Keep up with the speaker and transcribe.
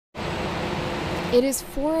It is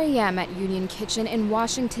 4 a.m. at Union Kitchen in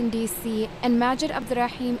Washington, D.C., and Majed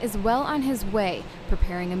Abdalraheem is well on his way,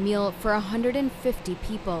 preparing a meal for 150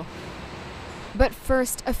 people. But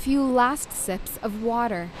first, a few last sips of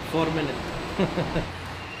water. 4 minutes.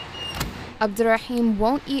 Abdalraheem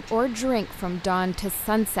won't eat or drink from dawn to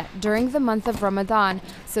sunset during the month of Ramadan,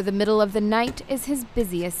 so the middle of the night is his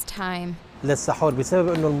busiest time. The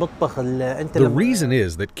reason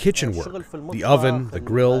is that kitchen work, the oven, the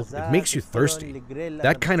grill, it makes you thirsty.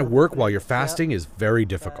 That kind of work while you're fasting is very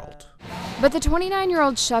difficult. But the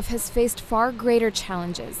 29-year-old chef has faced far greater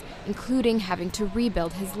challenges, including having to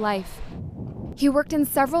rebuild his life. He worked in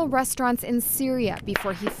several restaurants in Syria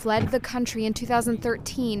before he fled the country in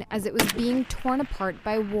 2013 as it was being torn apart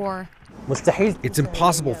by war. It's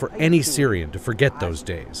impossible for any Syrian to forget those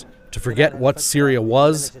days, to forget what Syria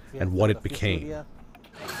was and what it became.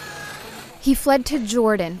 He fled to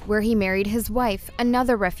Jordan, where he married his wife,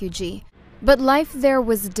 another refugee. But life there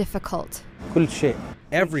was difficult.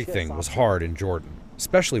 Everything was hard in Jordan,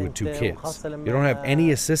 especially with 2 kids. You don't have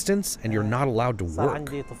any assistance and you're not allowed to work.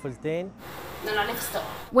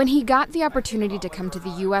 When he got the opportunity to come to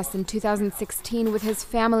the U.S. in 2016 with his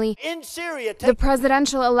family, the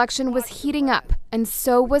presidential election was heating up, and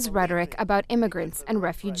so was rhetoric about immigrants and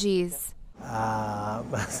refugees. I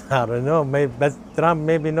don't know, but Trump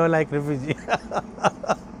maybe not like refugee.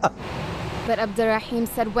 But Abdalraheem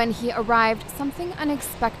said when he arrived, something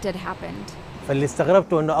unexpected happened.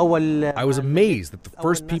 I was amazed that the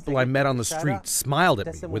first people I met on the street smiled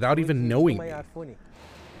at me without even knowing me.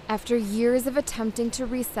 After years of attempting to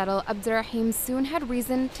resettle, Abdalraheem soon had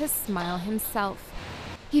reason to smile himself.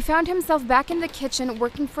 He found himself back in the kitchen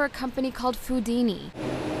working for a company called Foodhini.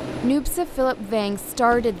 Noobsa Philip Vang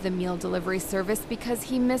started the meal delivery service because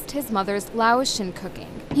he missed his mother's Laotian cooking.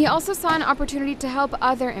 He also saw an opportunity to help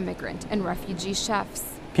other immigrant and refugee chefs.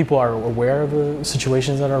 People are aware of the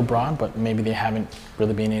situations that are abroad, but maybe they haven't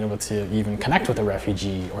really been able to even connect with a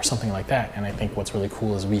refugee or something like that. And I think what's really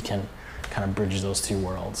cool is we can kind of bridge those 2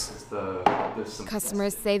 worlds.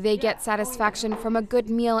 Customers say they get satisfaction from a good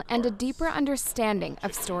meal and a deeper understanding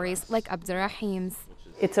of stories like Abdalraheem's.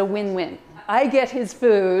 It's a win-win. I get his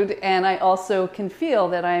food, and I also can feel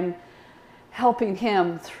that I'm helping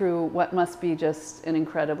him through what must be just an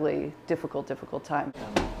incredibly difficult time.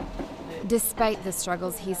 Despite the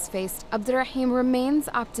struggles he's faced, Abdalraheem remains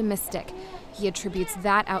optimistic. He attributes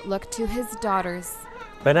that outlook to his daughters.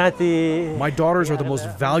 My daughters are the most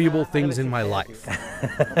valuable things in my life.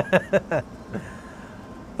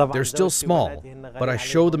 They're still small, but I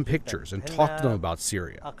show them pictures and talk to them about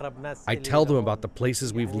Syria. I tell them about the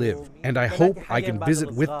places we've lived, and I hope I can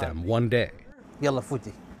visit with them one day.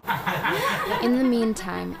 In the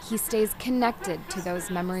meantime, he stays connected to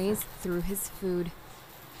those memories through his food.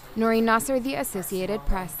 Noreen Nasser, The Associated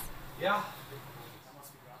Press.